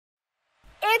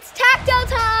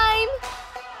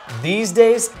These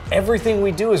days, everything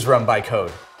we do is run by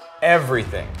code.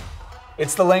 Everything.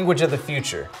 It's the language of the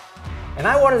future. And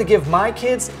I wanted to give my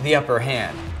kids the upper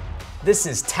hand. This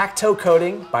is Tacto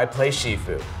Coding by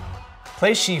PlayShifu.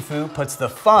 PlayShifu puts the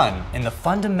fun in the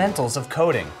fundamentals of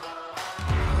coding.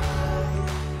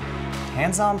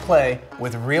 Hands-on play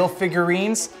with real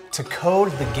figurines to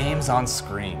code the games on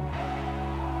screen.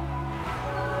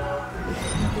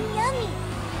 Yummy.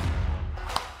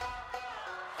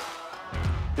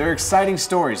 They're exciting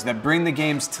stories that bring the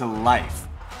games to life,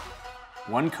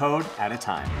 one code at a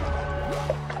time.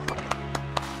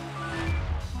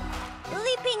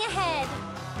 Leaping ahead.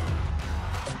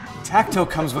 Tacto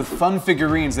comes with fun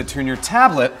figurines that turn your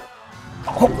tablet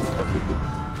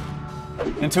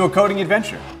into a coding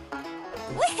adventure.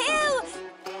 Woohoo!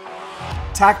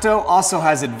 Tacto also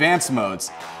has advanced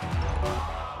modes,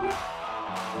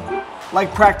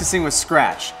 like practicing with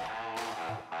Scratch.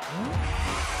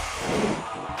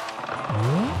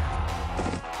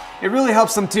 It really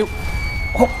helps them to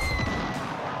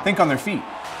think on their feet.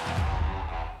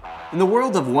 In the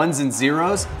world of ones and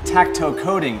zeros, Tacto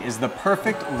Coding is the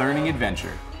perfect learning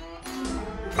adventure.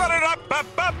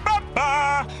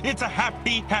 Ba-da-da-ba-ba-ba-ba. It's a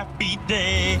happy, happy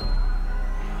day.